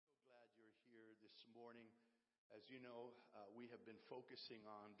morning. As you know, we have been focusing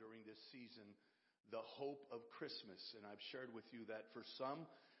on during this season the hope of Christmas. And I've shared with you that for some,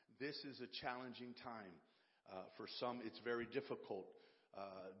 this is a challenging time. For some, it's very difficult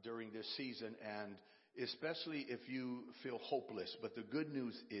during this season, and especially if you feel hopeless. But the good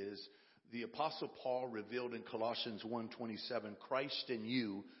news is the Apostle Paul revealed in Colossians 1:27, Christ in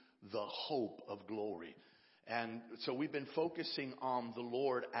you, the hope of glory. And so we've been focusing on the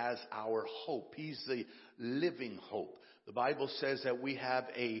Lord as our hope. He's the living hope. The Bible says that we have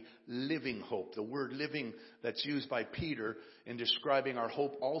a living hope. The word living that's used by Peter in describing our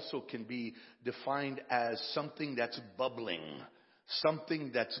hope also can be defined as something that's bubbling.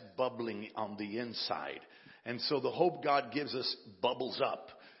 Something that's bubbling on the inside. And so the hope God gives us bubbles up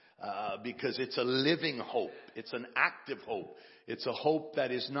because it's a living hope. It's an active hope. It's a hope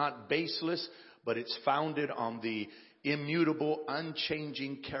that is not baseless, but it's founded on the immutable,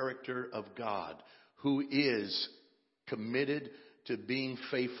 unchanging character of God, who is committed to being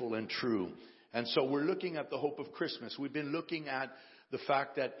faithful and true. And so we're looking at the hope of Christmas. We've been looking at the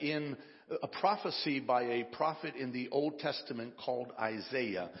fact that in a prophecy by a prophet in the Old Testament called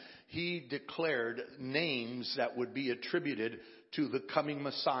Isaiah, he declared names that would be attributed to the coming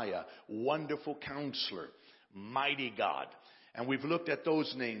Messiah: Wonderful Counselor, Mighty God. And we've looked at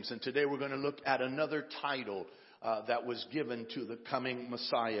those names, and today we're going to look at another title that was given to the coming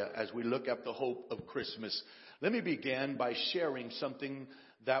Messiah as we look at the hope of Christmas. Let me begin by sharing something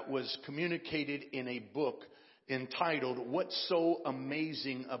that was communicated in a book entitled What's So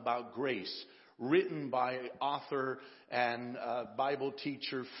Amazing About Grace, written by author and Bible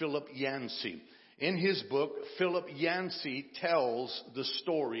teacher Philip Yancey. In his book, Philip Yancey tells the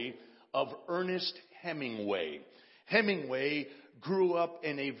story of Ernest Hemingway. Hemingway grew up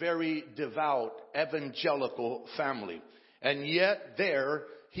in a very devout evangelical family, and yet there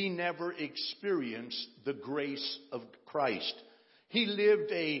he never experienced the grace of Christ. He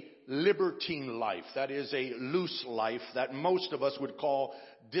lived a libertine life, that is a loose life that most of us would call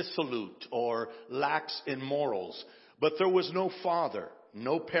dissolute or lax in morals. But there was no father,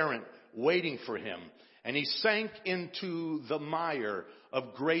 no parent waiting for him, and he sank into the mire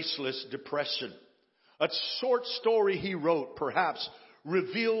of graceless depression. A short story he wrote perhaps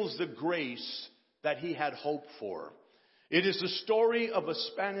reveals the grace that he had hoped for. It is the story of a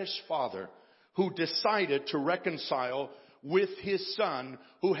Spanish father who decided to reconcile with his son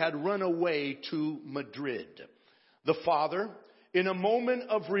who had run away to Madrid. The father, in a moment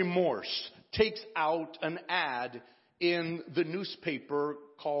of remorse, takes out an ad in the newspaper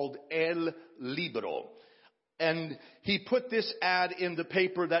called El Libro. And he put this ad in the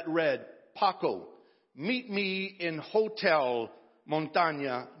paper that read, Paco, meet me in Hotel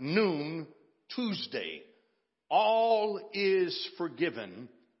Montaña noon Tuesday. All is forgiven,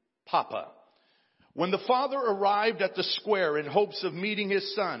 Papa. When the father arrived at the square in hopes of meeting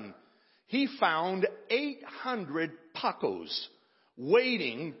his son, he found 800 Pacos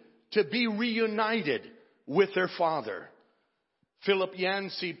waiting to be reunited with their father. Philip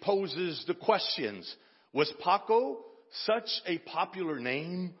Yancey poses the questions. Was Paco such a popular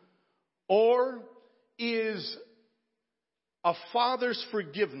name? Or is a father's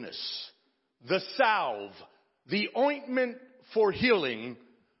forgiveness the salve, the ointment for healing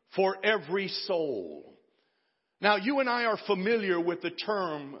for every soul? Now, you and I are familiar with the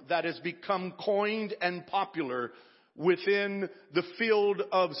term that has become coined and popular within the field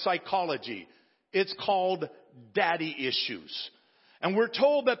of psychology. It's called daddy issues. And we're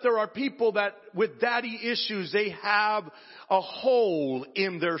told that there are people that with daddy issues, they have a hole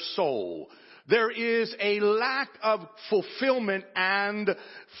in their soul. There is a lack of fulfillment and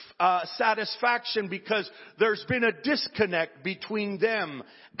satisfaction because there's been a disconnect between them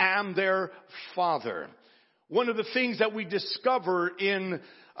and their father. One of the things that we discover in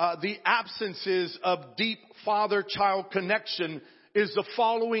the absences of deep father-child connection is the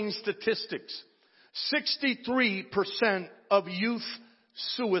following statistics. 63% of youth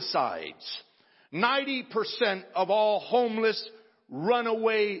suicides. 90% of all homeless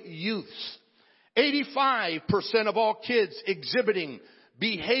runaway youths. 85% of all kids exhibiting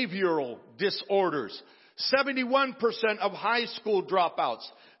behavioral disorders. 71% of high school dropouts.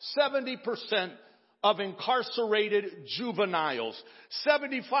 70% of incarcerated juveniles.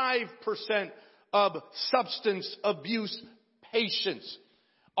 75% of substance abuse patients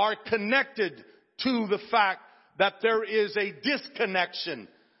are connected to the fact that there is a disconnection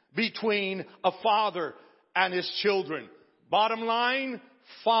between a father and his children. Bottom line,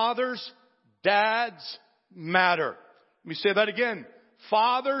 fathers, dads matter. Let me say that again.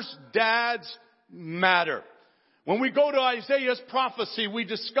 Fathers, dads matter. When we go to Isaiah's prophecy, we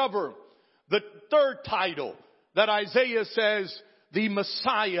discover the third title that Isaiah says the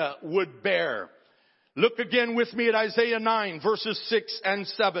Messiah would bear. Look again with me at Isaiah 9 verses 6 and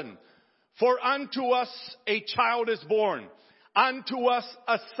 7. For unto us a child is born, unto us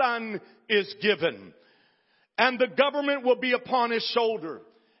a son is given, and the government will be upon his shoulder,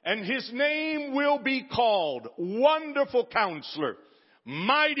 and his name will be called Wonderful Counselor,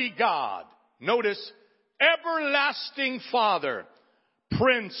 Mighty God. Notice, Everlasting Father,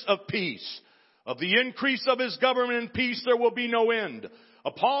 Prince of Peace. Of the increase of his government and peace there will be no end.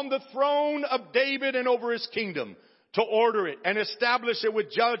 Upon the throne of David and over his kingdom, to order it and establish it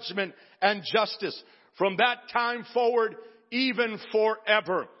with judgment and justice from that time forward, even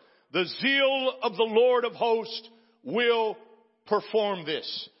forever. The zeal of the Lord of hosts will perform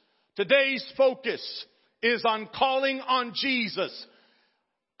this. Today's focus is on calling on Jesus,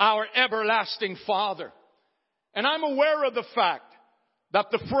 our everlasting Father. And I'm aware of the fact that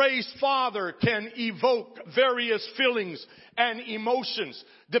the phrase Father can evoke various feelings and emotions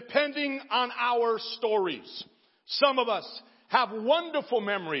depending on our stories. Some of us have wonderful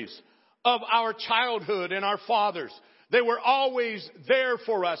memories of our childhood and our fathers. They were always there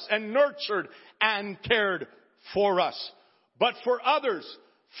for us and nurtured and cared for us. But for others,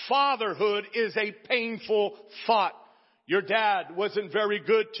 fatherhood is a painful thought. Your dad wasn't very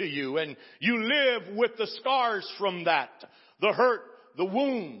good to you, and you live with the scars from that, the hurt, the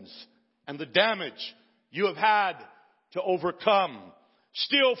wounds, and the damage you have had to overcome.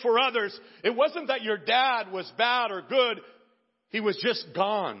 Still, for others, it wasn't that your dad was bad or good. He was just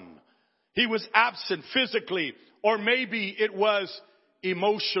gone. He was absent physically, or maybe it was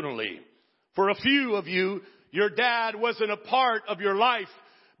emotionally. For a few of you, your dad wasn't a part of your life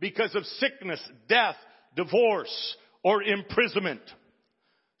because of sickness, death, divorce, or imprisonment.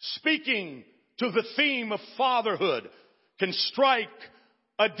 Speaking to the theme of fatherhood can strike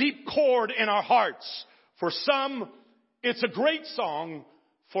a deep chord in our hearts. For some, it's a great song.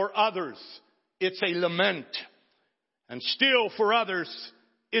 For others, it's a lament. And still for others,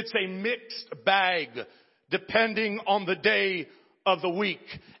 it's a mixed bag, depending on the day of the week.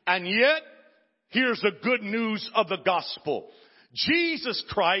 And yet, here's the good news of the gospel. Jesus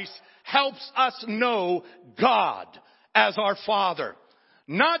Christ helps us know God as our Father.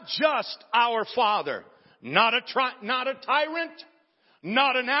 Not just our Father. Not a tyrant,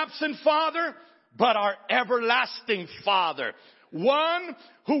 not an absent Father, but our everlasting Father. One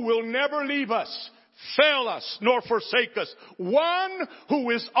who will never leave us, fail us, nor forsake us. One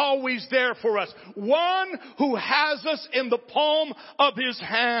who is always there for us. One who has us in the palm of his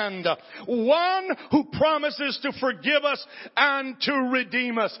hand. One who promises to forgive us and to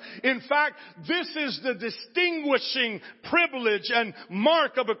redeem us. In fact, this is the distinguishing privilege and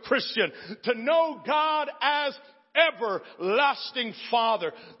mark of a Christian, to know God as everlasting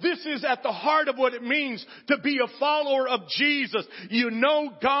Father. This is at the heart of what it means to be a follower of Jesus. You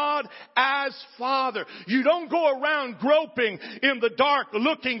know God as Father. You don't go around groping in the dark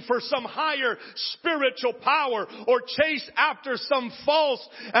looking for some higher spiritual power or chase after some false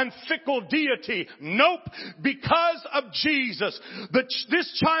and fickle deity. Nope. Because of Jesus,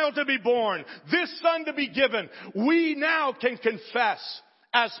 this child to be born, this son to be given, we now can confess,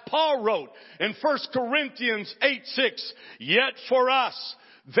 as Paul wrote in 1 Corinthians 8:6, yet for us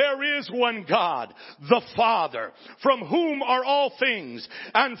there is one God, the Father, from whom are all things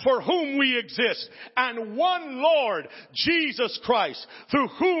and for whom we exist, and one Lord, Jesus Christ, through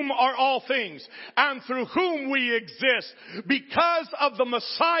whom are all things and through whom we exist, because of the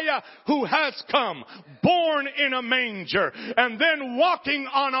Messiah who has come, born in a manger, and then walking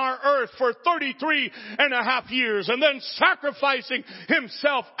on our earth for 33 and a half years, and then sacrificing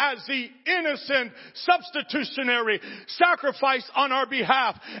himself as the innocent substitutionary sacrifice on our behalf,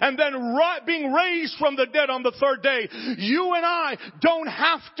 and then being raised from the dead on the third day. You and I don't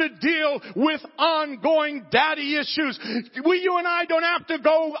have to deal with ongoing daddy issues. You and I don't have to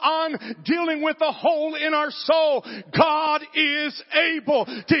go on dealing with the hole in our soul. God is able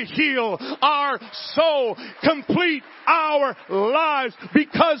to heal our soul, complete our lives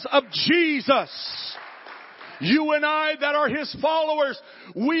because of Jesus. You and I that are his followers,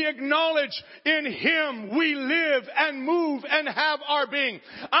 we acknowledge in him we live and move and have our being.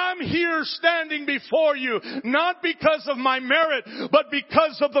 I'm here standing before you, not because of my merit, but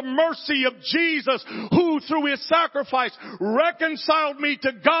because of the mercy of Jesus, who through his sacrifice reconciled me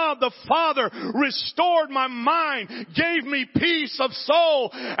to God the Father, restored my mind, gave me peace of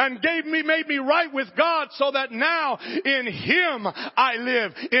soul, and made me right with God, so that now in him I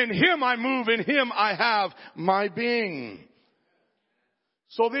live, in him I move, in him I have my being.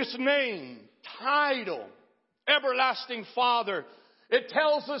 So this name, title, Everlasting Father, it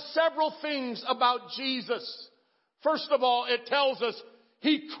tells us several things about Jesus. First of all, it tells us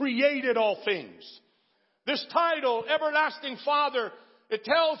He created all things. This title, Everlasting Father, it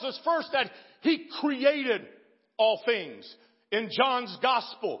tells us first that He created all things. In John's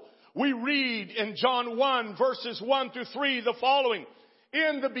Gospel, we read in John 1, verses 1 through 3, the following.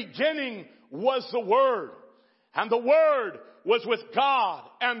 In the beginning was the Word, and the Word was with God,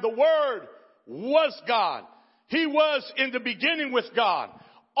 and the Word was God. He was in the beginning with God.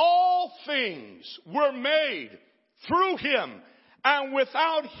 All things were made through Him, and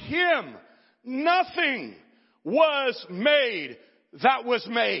without Him, nothing was made that was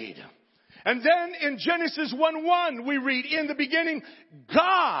made. And then in Genesis 1:1, we read, in the beginning,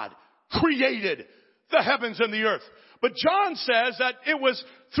 God created the heavens and the earth. But John says that it was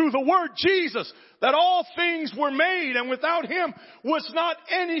through the Word Jesus that all things were made, and without Him was not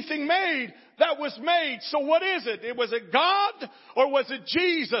anything made that was made. So what is it? Was it God or was it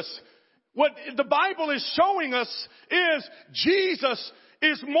Jesus? What the Bible is showing us is Jesus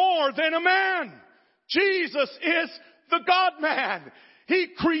is more than a man. Jesus is the God-man. He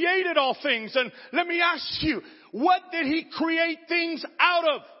created all things. And let me ask you, what did He create things out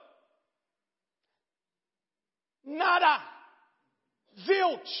of? Nada.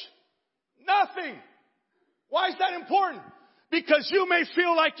 Zilch. Nothing. Why is that important? Because you may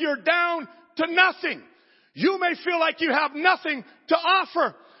feel like you're down to nothing. You may feel like you have nothing to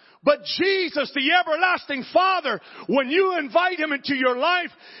offer. But Jesus, the everlasting Father, when you invite Him into your life,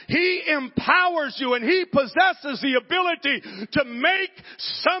 He empowers you and He possesses the ability to make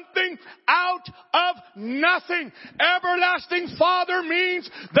something out of nothing. Everlasting Father means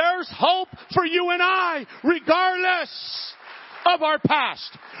there's hope for you and I, regardless of our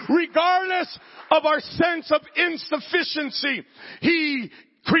past, regardless of our sense of insufficiency. He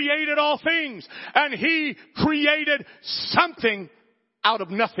created all things, and He created something out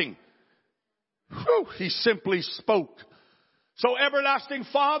of nothing. Whew, He simply spoke. So Everlasting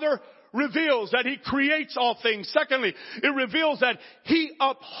Father reveals that He creates all things. Secondly, it reveals that He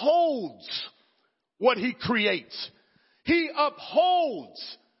upholds what He creates. He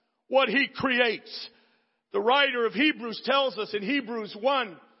upholds what He creates. The writer of Hebrews tells us in Hebrews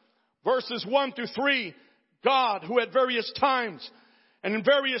 1, verses 1 through 3, God, who at various times and in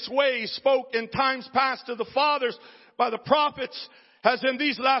various ways spoke in times past to the fathers by the prophets, has in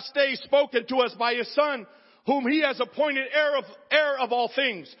these last days spoken to us by His Son, whom He has appointed heir of all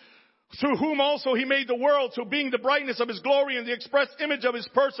things, through whom also He made the world, who being the brightness of His glory and the express image of His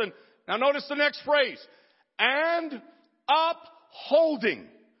person. Now notice the next phrase. And upholding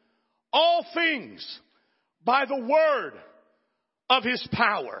all things by the word of His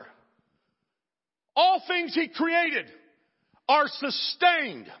power. All things He created are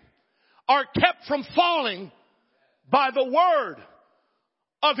sustained, are kept from falling by the word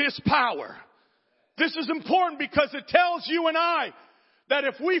of His power. This is important because it tells you and I that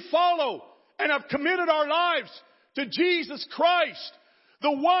if we follow and have committed our lives to Jesus Christ,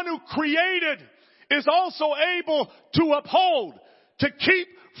 the one who created is also able to uphold, to keep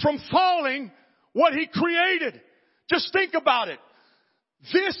from falling what He created. Just think about it.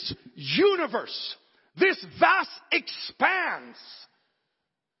 This universe, this vast expanse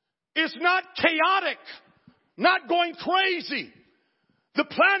is not chaotic, not going crazy. The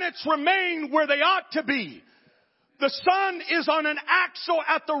planets remain where they ought to be. The sun is on an axle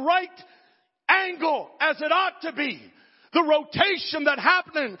at the right angle as it ought to be. The rotation that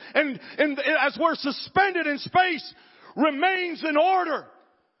happened and as we're suspended in space remains in order.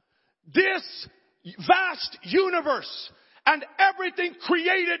 This vast universe and everything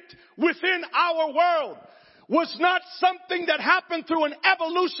created within our world was not something that happened through an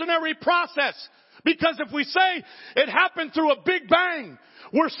evolutionary process. Because if we say it happened through a big bang,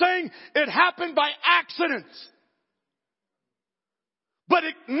 we're saying it happened by accident. But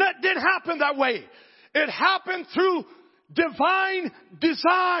it didn't happen that way. It happened through divine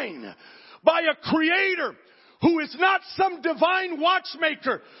design by a creator who is not some divine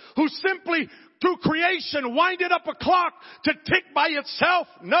watchmaker who simply through creation winded up a clock to tick by itself.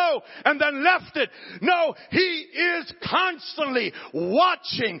 No. And then left it. No. He is constantly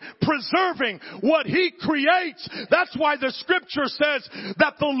watching, preserving what He creates. That's why the scripture says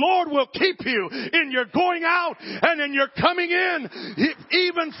that the Lord will keep you in your going out and in your coming in,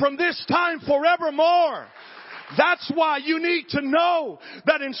 even from this time forevermore. That's why you need to know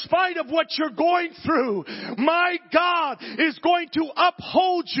that in spite of what you're going through, my God is going to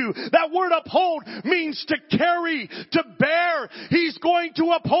uphold you. That word uphold means to carry, to bear. He's going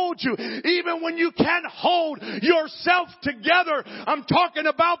to uphold you. Even when you can't hold yourself together. I'm talking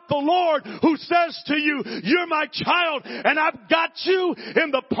about the Lord who says to you, you're my child and I've got you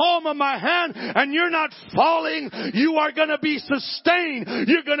in the palm of my hand and you're not falling. You are going to be sustained.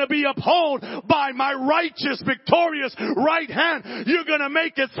 You're going to be upheld by my righteous, victorious right hand. You're going to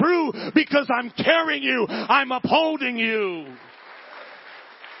make it through because I'm carrying you. I'm upholding you.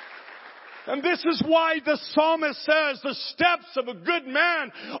 And this is why the psalmist says the steps of a good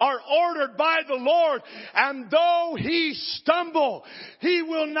man are ordered by the Lord. And though he stumble, he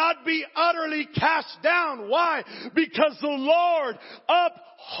will not be utterly cast down. Why? Because the Lord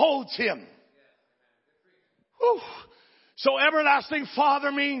upholds him. Whew. So everlasting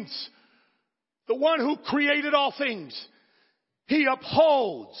Father means the one who created all things. He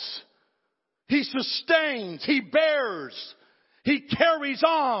upholds. He sustains. He bears. He carries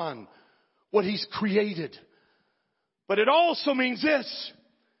on what He's created. But it also means this.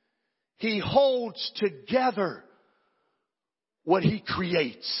 He holds together what He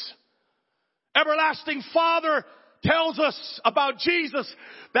creates. Everlasting Father tells us about Jesus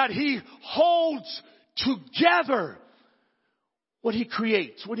that He holds together what He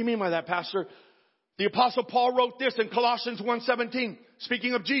creates. What do you mean by that, Pastor? The Apostle Paul wrote this in Colossians 1:17,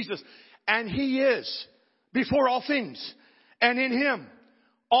 speaking of Jesus. And He is before all things, and in Him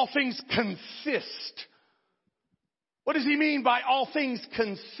all things consist. What does He mean by all things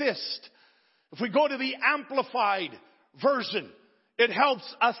consist? If we go to the Amplified version, it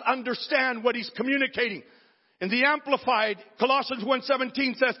helps us understand what He's communicating. In the Amplified, Colossians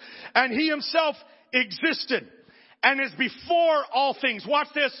 1:17 says, and He Himself existed and is before all things. Watch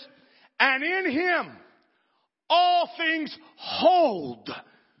this. And in Him all things hold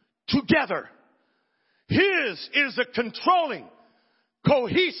together. His is a controlling,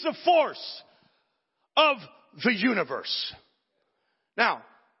 cohesive force of the universe. Now,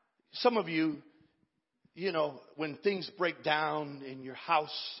 some of you, when things break down in your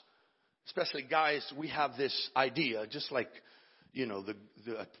house, especially guys, we have this idea, just like,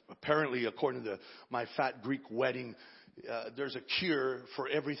 apparently according to my fat Greek wedding, there's a cure for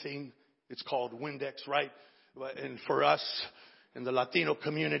everything. It's called Windex, right? And for us in the Latino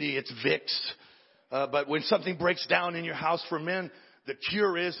community, it's Vicks. But when something breaks down in your house for men, the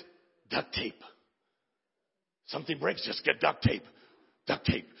cure is duct tape. Something breaks, just get duct tape. Duct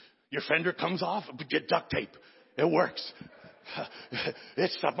tape. Your fender comes off, get duct tape. It works.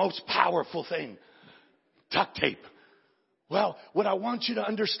 It's the most powerful thing. Duct tape. Well, what I want you to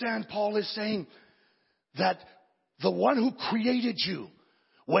understand, Paul is saying that the one who created you,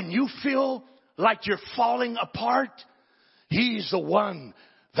 when you feel like you're falling apart, He's the one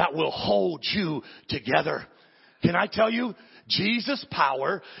that will hold you together. Can I tell you, Jesus'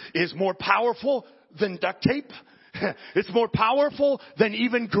 power is more powerful than duct tape. It's more powerful than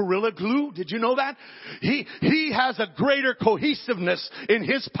even Gorilla Glue. Did you know that? He has a greater cohesiveness in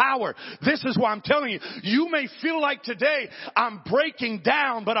His power. This is why I'm telling you, you may feel like today I'm breaking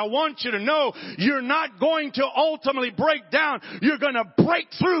down, but I want you to know you're not going to ultimately break down. You're going to break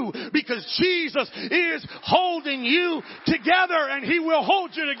through because Jesus is holding you together and He will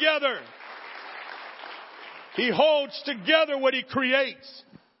hold you together. He holds together what He creates.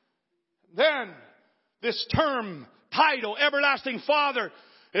 Then, this term, title, Everlasting Father,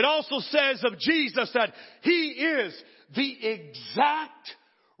 it also says of Jesus that He is the exact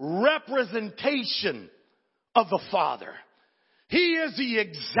representation of the Father. He is the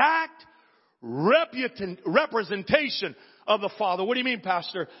exact representation of the Father. What do you mean,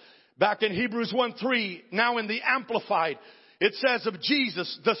 Pastor? Back in Hebrews 1:3, now in the Amplified, it says of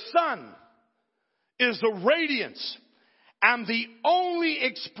Jesus, the Son is the radiance and the only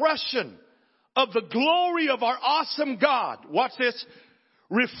expression of the glory of our awesome God. Watch this.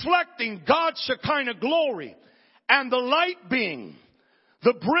 Reflecting God's Shekinah glory and the light being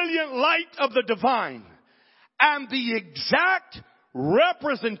the brilliant light of the divine and the exact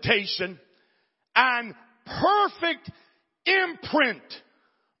representation and perfect imprint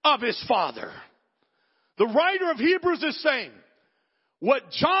of His Father. The writer of Hebrews is saying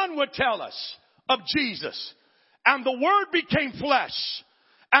what John would tell us of Jesus. And the Word became flesh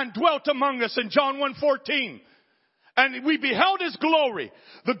and dwelt among us in John 1:14. And we beheld His glory.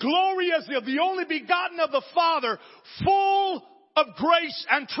 The glory as of the only begotten of the Father, full of grace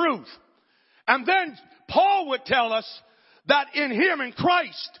and truth. And then Paul would tell us that in Him, in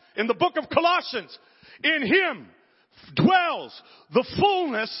Christ, in the book of Colossians, in Him dwells the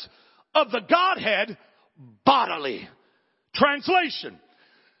fullness of the Godhead bodily. Translation.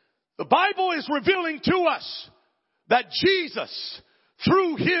 The Bible is revealing to us that Jesus,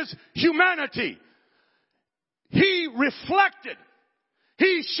 through His humanity, He reflected,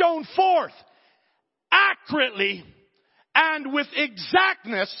 He shone forth accurately and with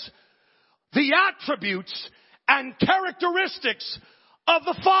exactness the attributes and characteristics of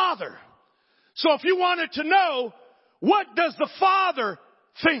the Father. So if you wanted to know, what does the Father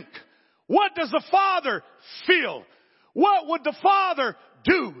think? What does the Father feel? What would the Father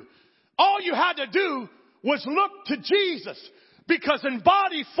do? All you had to do was look to Jesus, because in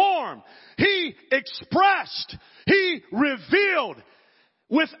body form, He expressed, He revealed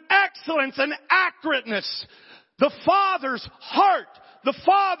with excellence and accurateness the Father's heart, the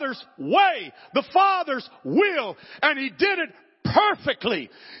Father's way, the Father's will, and He did it perfectly.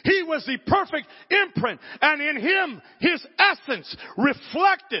 He was the perfect imprint, and in Him, His essence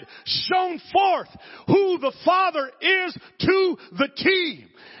reflected, shone forth who the Father is to the T.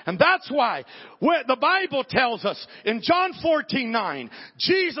 And that's why the Bible tells us in John 14:9,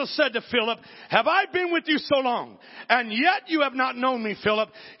 Jesus said to Philip, "Have I been with you so long, and yet you have not known me, Philip?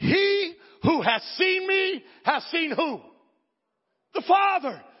 He who has seen me has seen who? The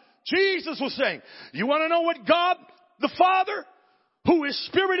Father." Jesus was saying, you want to know what God, the Father, who His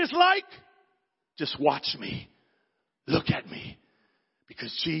Spirit is like? Just watch me. Look at me.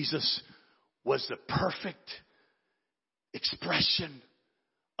 Because Jesus was the perfect expression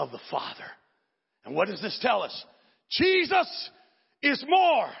of the Father. And what does this tell us? Jesus is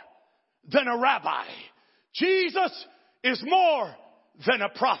more than a rabbi. Jesus is more than a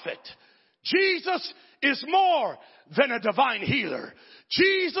prophet. Jesus is more than a divine healer.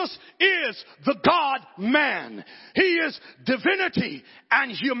 Jesus is the God-man. He is divinity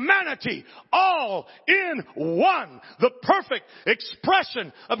and humanity all in one. The perfect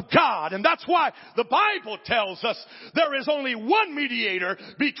expression of God. And that's why the Bible tells us there is only one mediator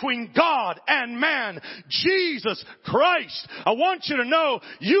between God and man, Jesus Christ. I want you to know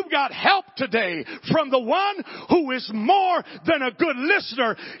you've got help today from the one who is more than a good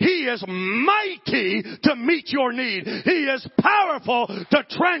listener. He is mighty to meet your need. He is powerful to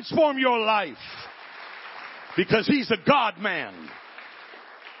transform your life, because He's a God-man.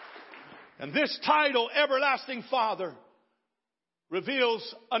 And this title, Everlasting Father,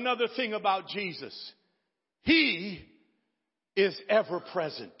 reveals another thing about Jesus. He is ever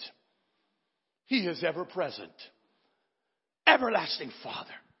present. He is ever present. Everlasting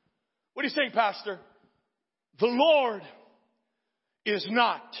Father. What are you saying, Pastor? The Lord is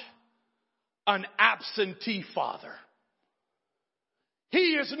not an absentee Father.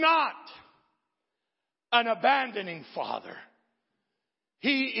 He is not an abandoning Father.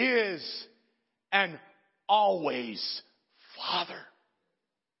 He is an always Father.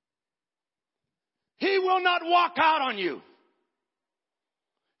 He will not walk out on you.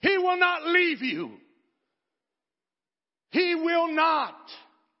 He will not leave you. He will not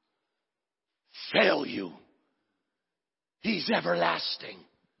fail you. He's everlasting.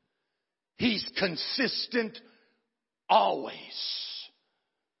 He's consistent always.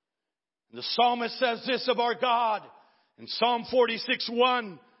 The psalmist says this of our God in Psalm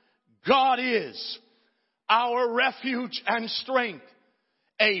 46:1, God is our refuge and strength,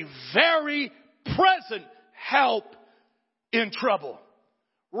 a very present help in trouble.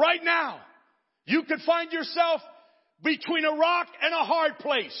 Right now, you could find yourself between a rock and a hard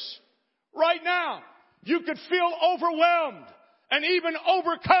place. Right now, you could feel overwhelmed and even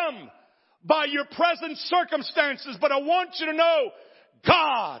overcome by your present circumstances. But I want you to know,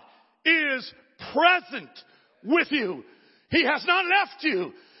 God is present with you. He has not left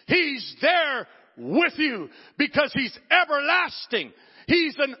you. He's there with you because He's everlasting.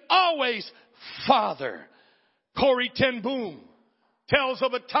 He's an always Father. Corrie ten Boom tells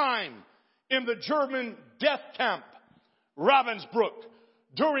of a time in the German death camp, Ravensbrück,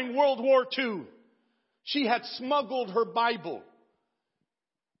 during World War II. She had smuggled her Bible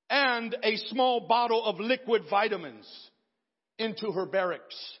and a small bottle of liquid vitamins into her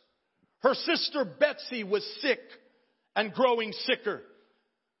barracks. Her sister Betsy was sick and growing sicker.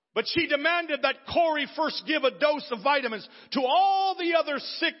 But she demanded that Corrie first give a dose of vitamins to all the others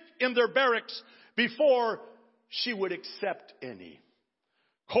sick in their barracks before she would accept any.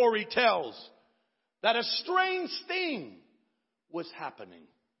 Corrie tells that a strange thing was happening.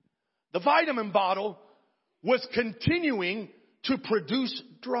 The vitamin bottle was continuing to produce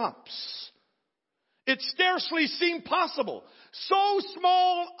drops. It scarcely seemed possible. So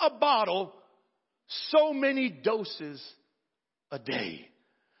small a bottle, so many doses a day.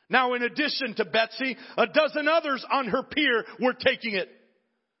 Now, in addition to Betsy, a dozen others on her pier were taking it.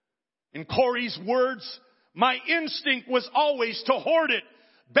 In Corrie's words, My instinct was always to hoard it.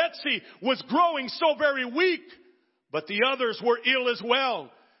 Betsy was growing so very weak, but the others were ill as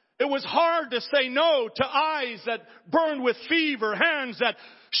well. It was hard to say no to eyes that burned with fever, hands that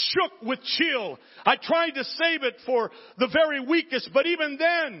shook with chill. I tried to save it for the very weakest, but even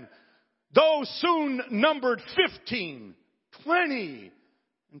then, those soon numbered 15, 20,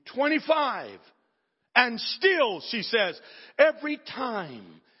 and 25. And still, she says, every time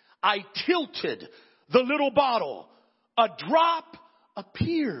I tilted the little bottle, a drop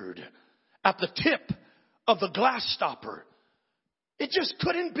appeared at the tip of the glass stopper. It just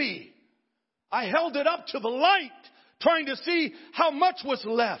couldn't be. I held it up to the light, trying to see how much was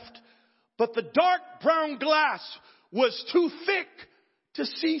left. But the dark brown glass was too thick to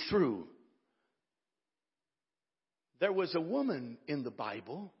see through. There was a woman in the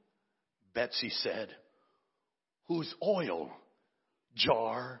Bible, Betsy said, whose oil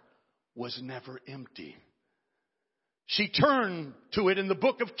jar was never empty. She turned to it in the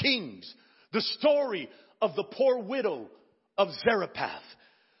book of Kings, the story of the poor widow of Zarephath,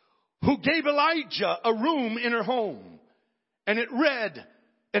 who gave Elijah a room in her home. And it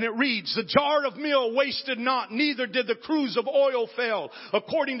reads, the jar of meal wasted not, neither did the cruse of oil fail,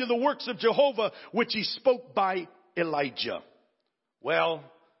 according to the works of Jehovah, which he spoke by Elijah. Well,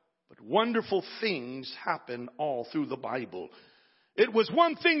 but wonderful things happen all through the Bible. It was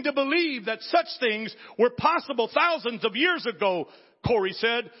one thing to believe that such things were possible thousands of years ago, Corey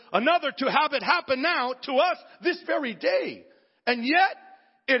said. Another to have it happen now to us this very day. And yet,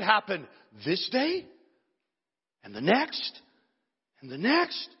 it happened this day, and the next, and the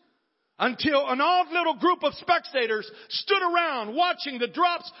next, until an odd little group of spectators stood around watching the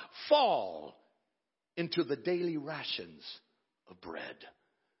drops fall into the daily rations of bread.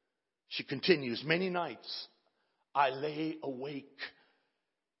 She continues, many nights I lay awake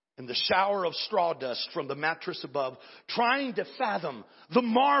in the shower of straw dust from the mattress above, trying to fathom the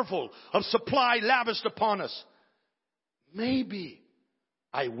marvel of supply lavished upon us. Maybe,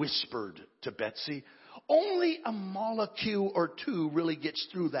 I whispered to Betsy, only a molecule or two really gets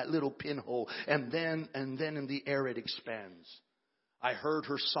through that little pinhole, and then in the air it expands. I heard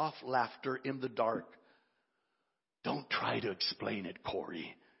her soft laughter in the dark. Don't try to explain it,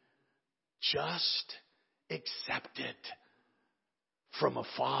 Corey. Just accept it from a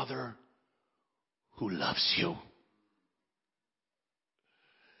Father who loves you.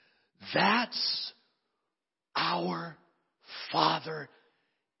 That's our Father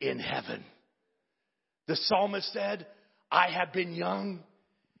in heaven. The psalmist said, I have been young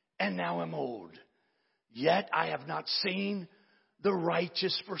and now am old, yet I have not seen the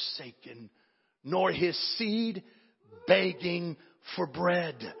righteous forsaken, nor his seed begging for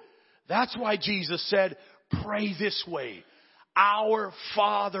bread. That's why Jesus said, pray this way, our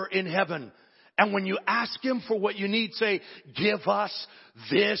Father in heaven. And when you ask him for what you need, say, give us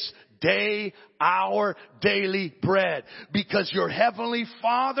this day our daily bread. Because your heavenly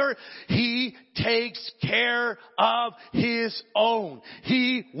Father, he takes care of his own.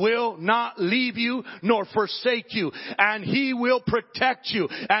 He will not leave you nor forsake you. And he will protect you.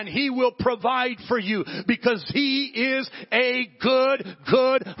 And he will provide for you. Because he is a good,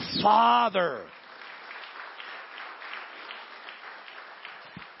 good Father.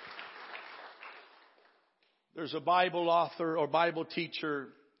 There's a Bible author or Bible teacher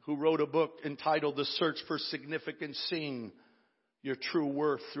who wrote a book entitled The Search for Significance, Seeing Your True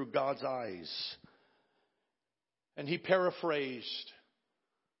Worth Through God's Eyes. And he paraphrased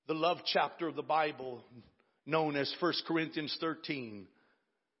the love chapter of the Bible known as 1 Corinthians 13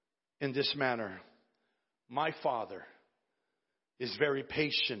 in this manner. My Father is very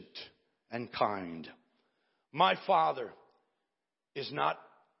patient and kind. My Father is not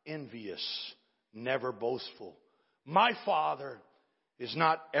envious, never boastful. My Father is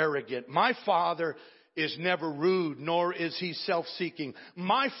not arrogant. My Father is never rude, nor is he self-seeking.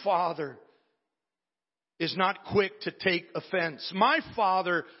 My Father is not quick to take offense. My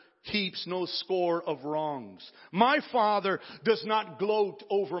Father keeps no score of wrongs. My Father does not gloat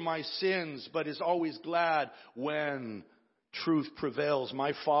over my sins, but is always glad when truth prevails.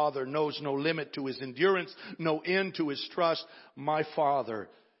 My Father knows no limit to his endurance, no end to his trust. My Father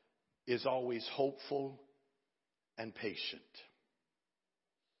is always hopeful and patient.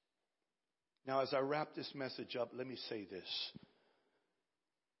 Now, as I wrap this message up, let me say this.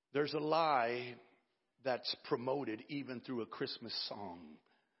 There's a lie that's promoted even through a Christmas song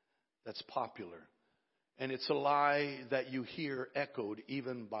that's popular. And it's a lie that you hear echoed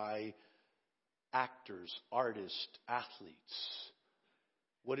even by actors, artists, athletes.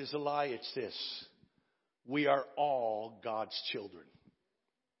 What is a lie? It's this. We are all God's children.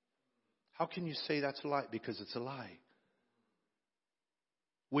 How can you say that's a lie? Because it's a lie.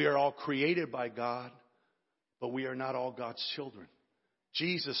 We are all created by God, but we are not all God's children.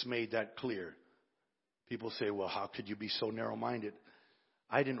 Jesus made that clear. People say, well, how could you be so narrow-minded?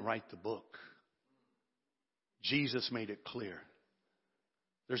 I didn't write the book. Jesus made it clear.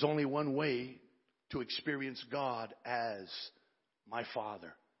 There's only one way to experience God as my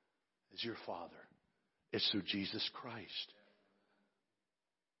Father, as your Father. It's through Jesus Christ.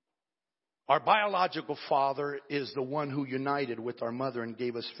 Our biological father is the one who united with our mother and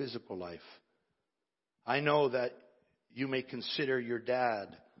gave us physical life. I know that you may consider your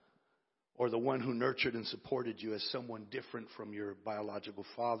dad or the one who nurtured and supported you as someone different from your biological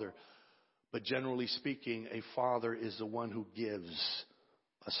father. But generally speaking, a father is the one who gives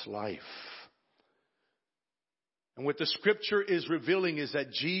us life. And what the scripture is revealing is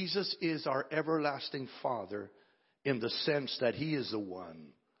that Jesus is our everlasting Father in the sense that he is the one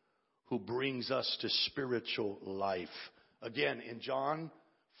who brings us to spiritual life. Again, in John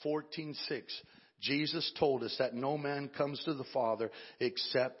 14:6, Jesus told us that no man comes to the Father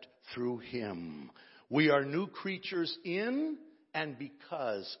except through him. We are new creatures in and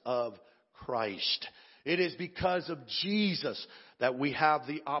because of Christ. It is because of Jesus that we have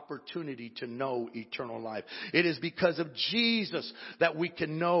the opportunity to know eternal life. It is because of Jesus that we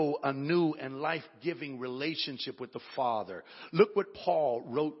can know a new and life-giving relationship with the Father. Look what Paul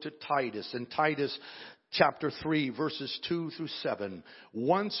wrote to Titus in Titus chapter 3, verses 2 through 7.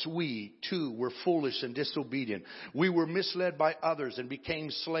 Once we, too, were foolish and disobedient. We were misled by others and became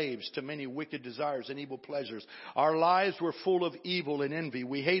slaves to many wicked desires and evil pleasures. Our lives were full of evil and envy.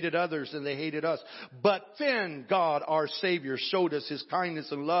 We hated others and they hated us. But then God, our Savior, showed us his kindness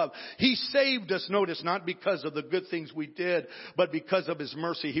and love. He saved us, notice, not because of the good things we did, but because of his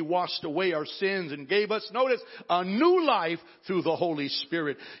mercy. He washed away our sins and gave us, notice, a new life through the Holy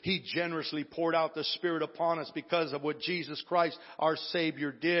Spirit. He generously poured out the Spirit upon us because of what Jesus Christ, our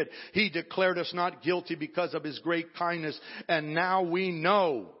Savior, did. He declared us not guilty because of his great kindness. And now we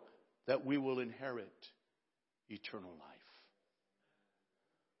know that we will inherit eternal life.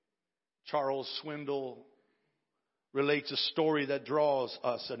 Charles Swindoll relates a story that draws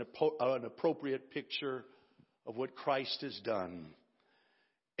us an appropriate picture of what Christ has done.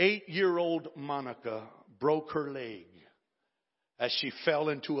 8-year-old Monica broke her leg as she fell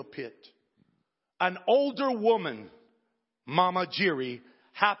into a pit. An older woman, Mama Jiri,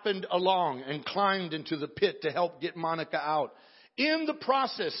 happened along and climbed into the pit to help get Monica out. In the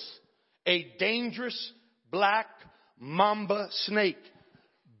process, a dangerous black mamba snake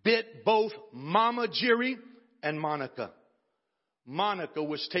bit both Mama Jiri and Monica. Monica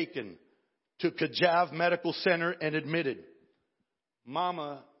was taken to Kajav Medical Center and admitted.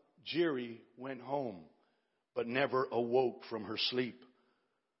 Mama Jiri went home, but never awoke from her sleep.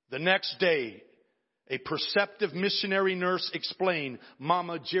 The next day, a perceptive missionary nurse explained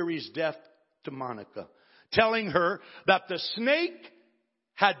Mama Jiri's death to Monica, telling her that the snake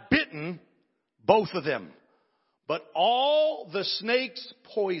had bitten both of them. But all the snake's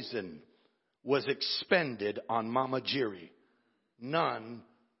poison was expended on Mama Jiri. None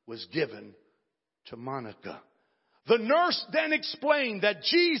was given to Monica. The nurse then explained that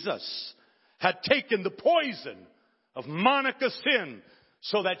Jesus had taken the poison of Monica's sin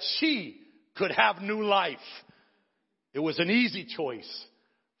so that she could have new life. It was an easy choice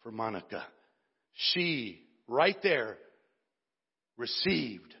for Monica. She, right there,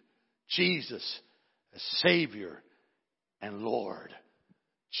 received Jesus as Savior and Lord.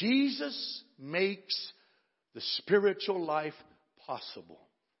 Jesus makes the spiritual life possible.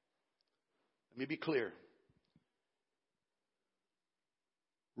 Let me be clear.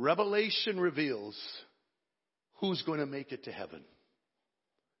 Revelation reveals who's going to make it to heaven.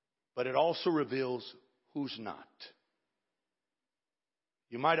 But it also reveals who's not.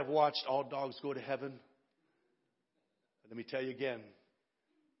 You might have watched All Dogs Go to Heaven. Let me tell you again,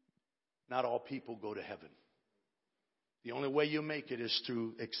 not all people go to heaven. The only way you make it is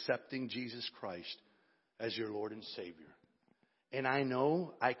through accepting Jesus Christ as your Lord and Savior. And I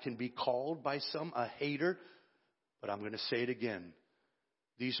know I can be called by some a hater, but I'm going to say it again.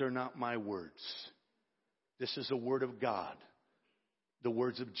 These are not my words. This is the Word of God. The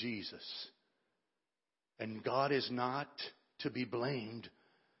words of Jesus. And God is not to be blamed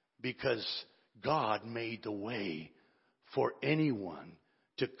because God made the way for anyone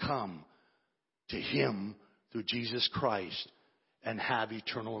to come to him through Jesus Christ and have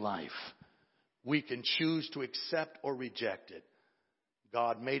eternal life. We can choose to accept or reject it.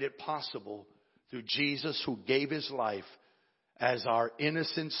 God made it possible through Jesus, who gave his life as our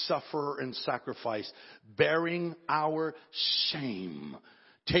innocent sufferer and sacrifice, bearing our shame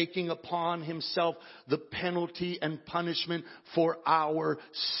taking upon himself the penalty and punishment for our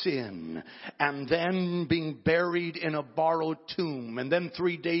sin, and then being buried in a borrowed tomb, and then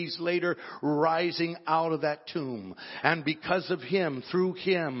 3 days later rising out of that tomb. And because of him, through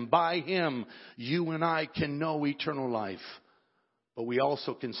him, by him, you and I can know eternal life. But we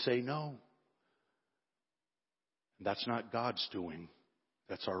also can say no. That's not God's doing.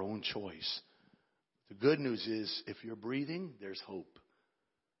 That's our own choice. The good news is, if you're breathing, there's hope.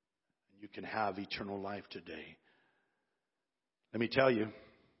 You can have eternal life today. Let me tell you,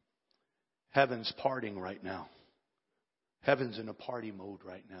 heaven's partying right now. Heaven's in a party mode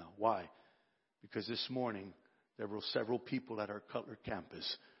right now. Why? Because this morning, there were several people at our Cutler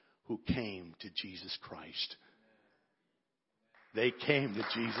campus who came to Jesus Christ. They came to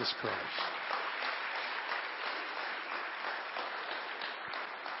Jesus Christ.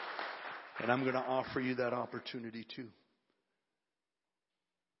 And I'm going to offer you that opportunity too.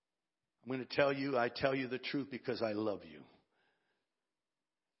 I'm going to tell you, I tell you the truth because I love you.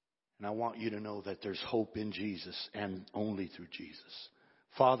 And I want you to know that there's hope in Jesus and only through Jesus.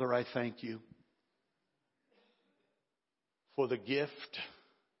 Father, I thank you for the gift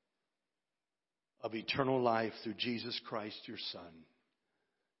of eternal life through Jesus Christ, your Son.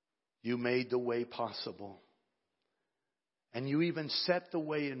 You made the way possible. And you even set the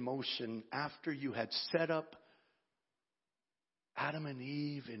way in motion after you had set up Adam and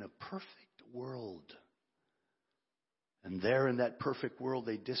Eve in a perfect world. And there in that perfect world,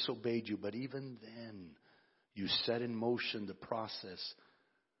 they disobeyed you. But even then, you set in motion the process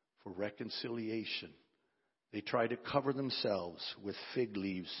for reconciliation. They tried to cover themselves with fig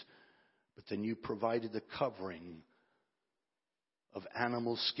leaves, but then you provided the covering of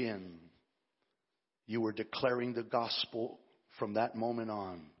animal skin. You were declaring the gospel from that moment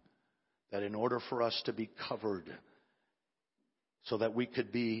on, that in order for us to be covered, so that we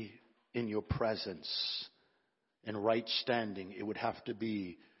could be in your presence in right standing, it would have to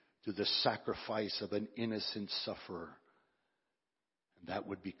be through the sacrifice of an innocent sufferer. And that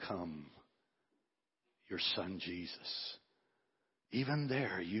would become your Son, Jesus. Even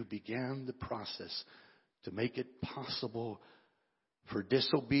there, you began the process to make it possible for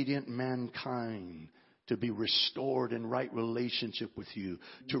disobedient mankind to be restored in right relationship with you,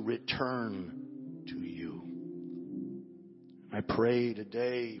 to return to you. I pray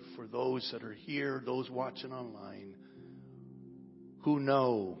today for those that are here, those watching online, who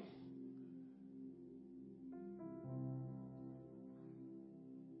know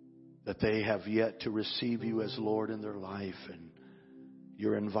that they have yet to receive you as Lord in their life, and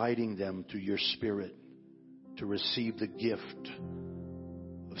you're inviting them through your Spirit to receive the gift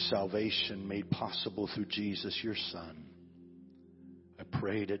of salvation made possible through Jesus, your Son. I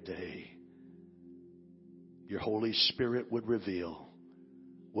pray today your Holy Spirit would reveal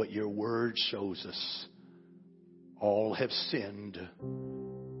what your word shows us. All have sinned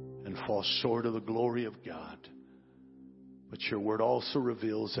and fall short of the glory of God. But your word also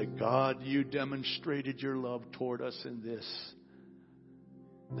reveals that, God, you demonstrated your love toward us in this,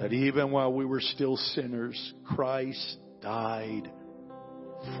 that even while we were still sinners, Christ died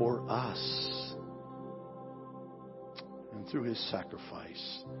for us. And through his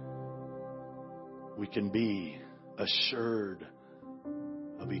sacrifice, we can be assured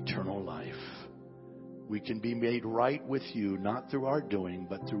of eternal life. We can be made right with you, not through our doing,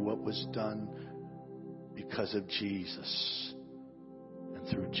 but through what was done because of Jesus and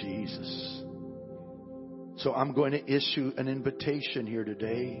through Jesus. So I'm going to issue an invitation here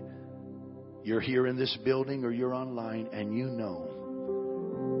today. You're here in this building or you're online, and you know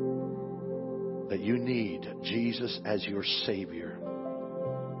that you need Jesus as your Savior.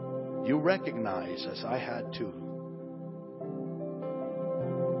 You recognize, as I had to,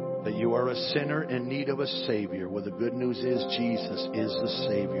 that you are a sinner in need of a Savior. Well, the good news is Jesus is the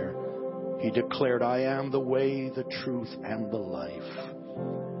Savior. He declared, I am the way, the truth, and the life.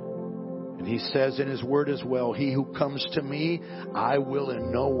 And he says in his word as well, he who comes to me, I will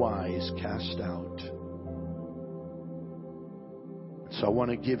in no wise cast out. So I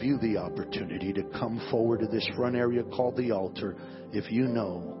want to give you the opportunity to come forward to this front area called the altar if you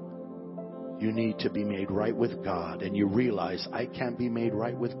know you need to be made right with God, and you realize I can't be made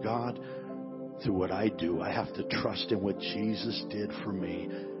right with God through what I do. I have to trust in what Jesus did for me.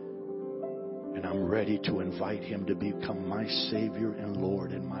 And I'm ready to invite him to become my Savior and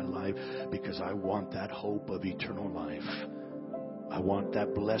Lord in my life, because I want that hope of eternal life. I want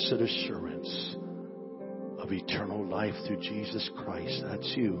that blessed assurance of eternal life through Jesus Christ.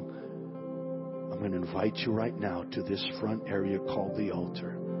 That's you. I'm going to invite you right now to this front area called the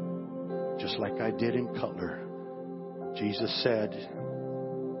altar. Just like I did in Cutler. Jesus said,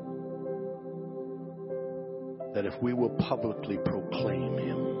 that if we will publicly proclaim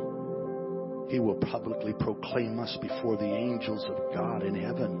Him, He will publicly proclaim us before the angels of God in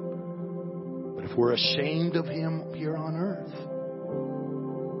heaven. But if we're ashamed of Him here on earth,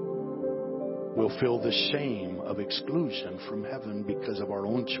 we'll feel the shame of exclusion from heaven because of our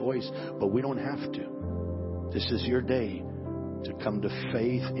own choice. But we don't have to. This is your day to come to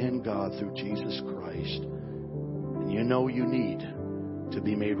faith in God through Jesus Christ. And you know you need to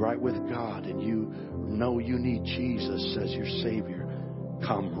be made right with God, and you know you need Jesus as your Savior.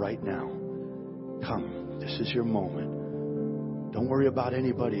 Come right now. Come. This is your moment. Don't worry about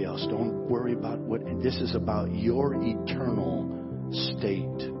anybody else. Don't worry about what. This is about your eternal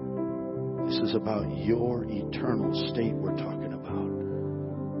state. This is about your eternal state we're talking about.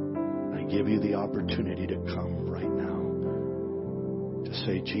 I give you the opportunity to come right now. To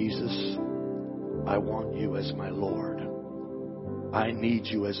say, Jesus, I want you as my Lord. I need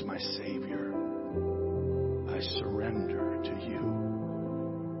you as my Savior. I surrender to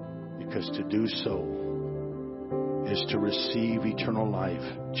you. Because to do so is to receive eternal life.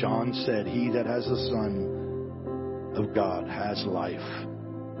 John said, he that has the Son of God has life.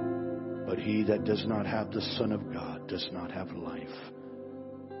 But he that does not have the Son of God does not have life.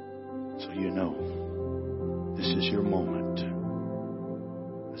 So you know, this is your moment.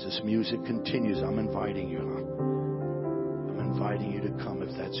 As this music continues, I'm inviting you. I'm inviting you to come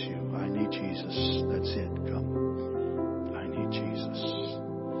if that's you. I need Jesus. That's it. Come. I need Jesus.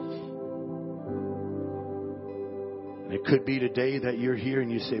 And it could be today that you're here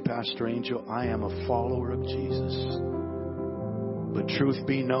and you say, Pastor Angel, I am a follower of Jesus. But truth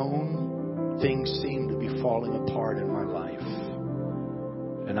be known, things seem to be falling apart in my life.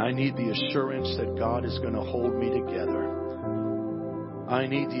 And I need the assurance that God is going to hold me together. I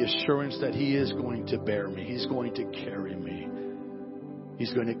need the assurance that He is going to bear me. He's going to carry me.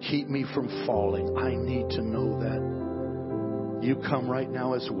 He's going to keep me from falling. I need to know that. You come right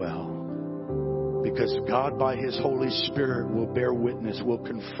now as well. Because God, by His Holy Spirit, will bear witness, will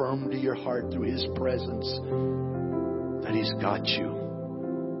confirm to your heart through His presence that He's got you.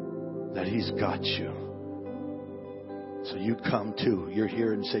 That He's got you. So you come too. You're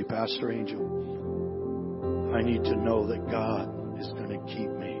here and say, Pastor Angel, I need to know that God is going to keep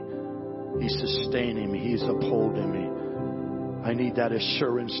me. He's sustaining me. He's upholding me. I need that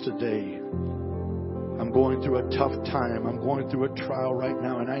assurance today. I'm going through a tough time. I'm going through a trial right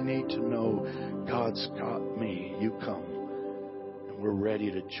now, and I need to know God's got me. You come. And we're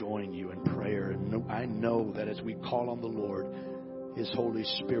ready to join you in prayer. And I know that as we call on the Lord, His Holy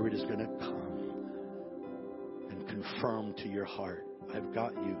Spirit is going to come and confirm to your heart, I've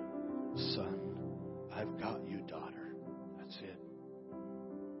got you, son. I've got